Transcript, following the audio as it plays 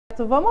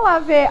certo. Vamos lá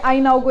ver a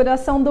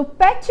inauguração do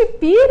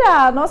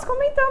PETPIRA. Nós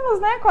comentamos,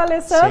 né, com a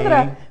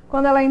Alessandra, sim,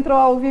 quando ela entrou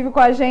ao vivo com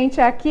a gente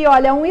aqui.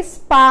 Olha, um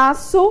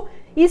espaço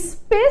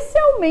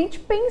especialmente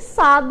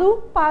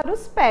pensado para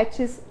os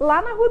pets,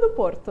 lá na Rua do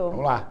Porto.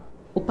 Vamos lá.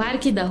 O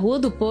Parque da Rua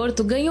do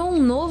Porto ganhou um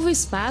novo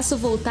espaço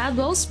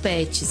voltado aos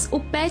pets, o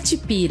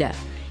PETPIRA.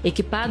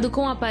 Equipado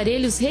com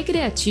aparelhos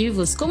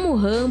recreativos como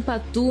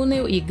rampa,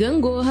 túnel e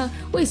gangorra,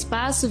 o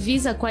espaço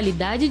visa a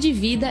qualidade de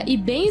vida e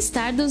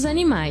bem-estar dos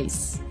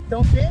animais.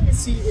 Então ter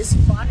esse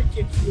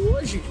parque aqui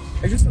hoje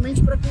é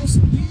justamente para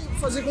conseguir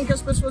fazer com que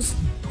as pessoas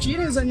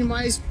tirem os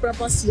animais para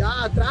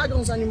passear,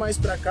 tragam os animais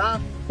para cá.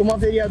 Como a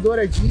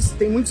vereadora disse,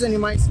 tem muitos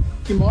animais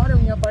que moram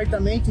em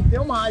apartamento e ter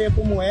uma área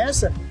como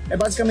essa é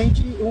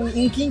basicamente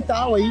um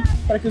quintal aí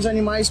para que os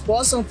animais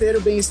possam ter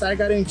o bem-estar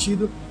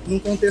garantido no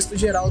contexto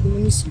geral do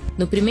município.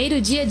 No primeiro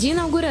dia de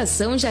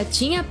inauguração já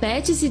tinha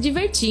pet se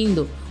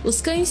divertindo. Os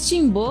cães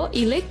Timbó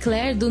e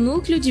Leclerc do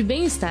Núcleo de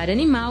Bem-Estar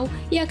Animal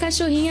e a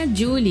cachorrinha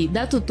Julie,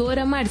 da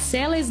tutora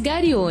Marcela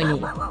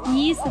Sgarione.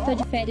 Isso, eu tô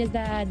de férias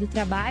do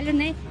trabalho,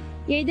 né?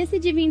 E aí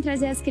decidi vir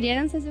trazer as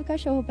crianças e o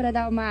cachorro para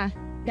dar uma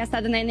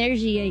gastada na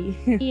energia aí.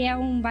 E é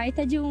um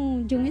baita de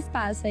um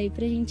espaço aí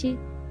pra gente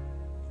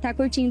tá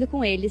curtindo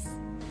com eles.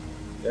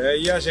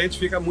 E a gente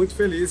fica muito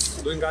feliz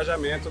do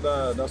engajamento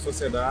da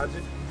sociedade,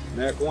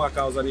 né, com a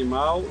causa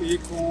animal e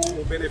com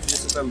o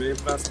benefício também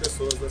para as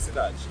pessoas da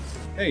cidade.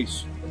 É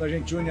isso, quando a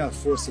gente une a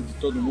força de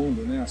todo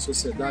mundo, né, a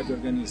sociedade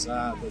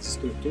organizada, as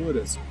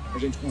estruturas, a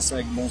gente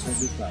consegue bons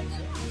resultados.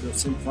 Eu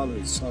sempre falo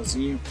isso,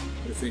 sozinho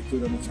a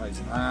prefeitura não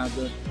faz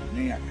nada,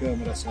 nem a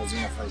Câmara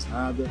sozinha faz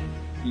nada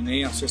e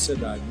nem a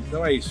sociedade.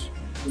 Então é isso,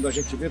 quando a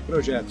gente vê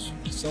projetos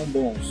que são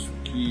bons,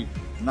 que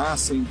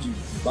nascem de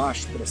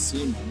baixo para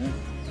cima, né,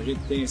 a gente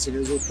tem esse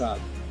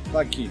resultado.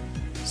 Está aqui,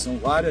 são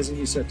várias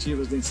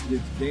iniciativas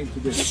dentro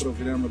desse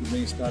programa do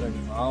bem-estar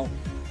animal.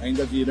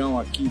 Ainda virão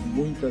aqui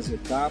muitas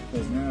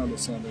etapas, né,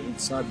 Alessandra? A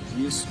gente sabe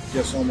disso, que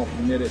é só uma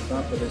primeira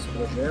etapa desse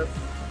projeto,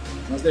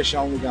 mas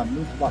deixar um lugar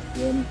muito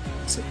bacana,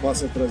 que você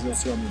possa trazer o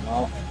seu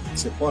animal,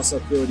 que você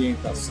possa ter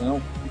orientação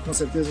e com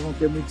certeza vão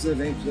ter muitos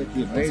eventos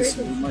aqui, não é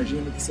isso? Eu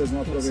imagino que vocês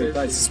vão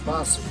aproveitar esse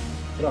espaço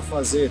para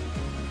fazer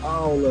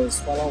aulas,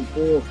 falar um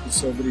pouco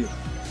sobre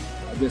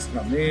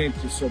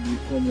adestramento, sobre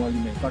como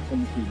alimentar,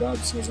 como cuidar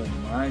dos seus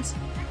animais.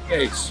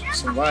 É isso,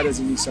 são várias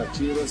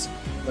iniciativas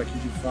para que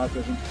de fato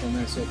a gente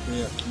comece a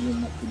ter aqui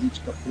uma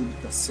política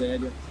pública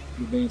séria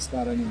do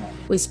bem-estar animal.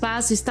 O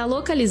espaço está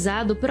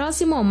localizado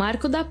próximo ao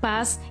Marco da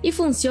Paz e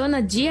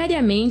funciona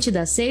diariamente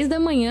das 6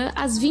 da manhã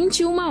às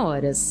 21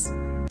 horas.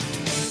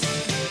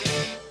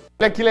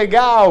 Olha que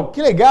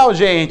legal,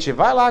 gente!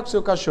 Vai lá com o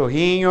seu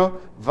cachorrinho,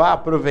 vá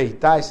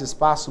aproveitar esse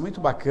espaço muito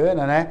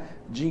bacana, né?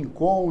 De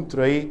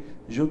encontro aí,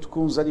 junto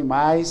com os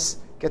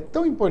animais, que é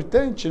tão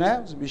importante,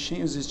 né? Os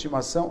bichinhos de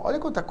estimação. Olha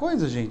quanta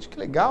coisa, gente, que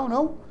legal,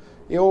 não?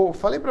 Eu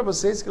falei para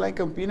vocês que lá em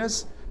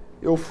Campinas,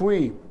 eu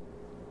fui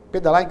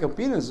pedalar em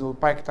Campinas, no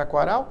Parque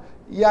Taquaral,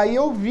 e aí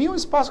eu vi um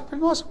espaço, eu falei,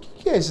 nossa, o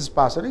que é esse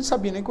espaço? Eu nem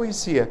sabia, nem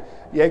conhecia.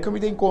 E aí que eu me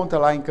dei conta,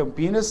 lá em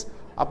Campinas,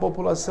 a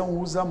população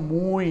usa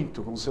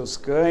muito com seus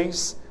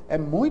cães, é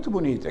muito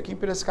bonito. Aqui em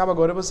Piracicaba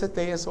agora você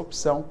tem essa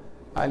opção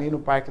ali no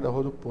Parque da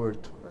Rua do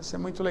Porto. Vai ser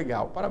muito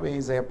legal.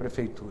 Parabéns aí à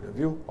prefeitura,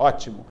 viu?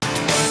 Ótimo!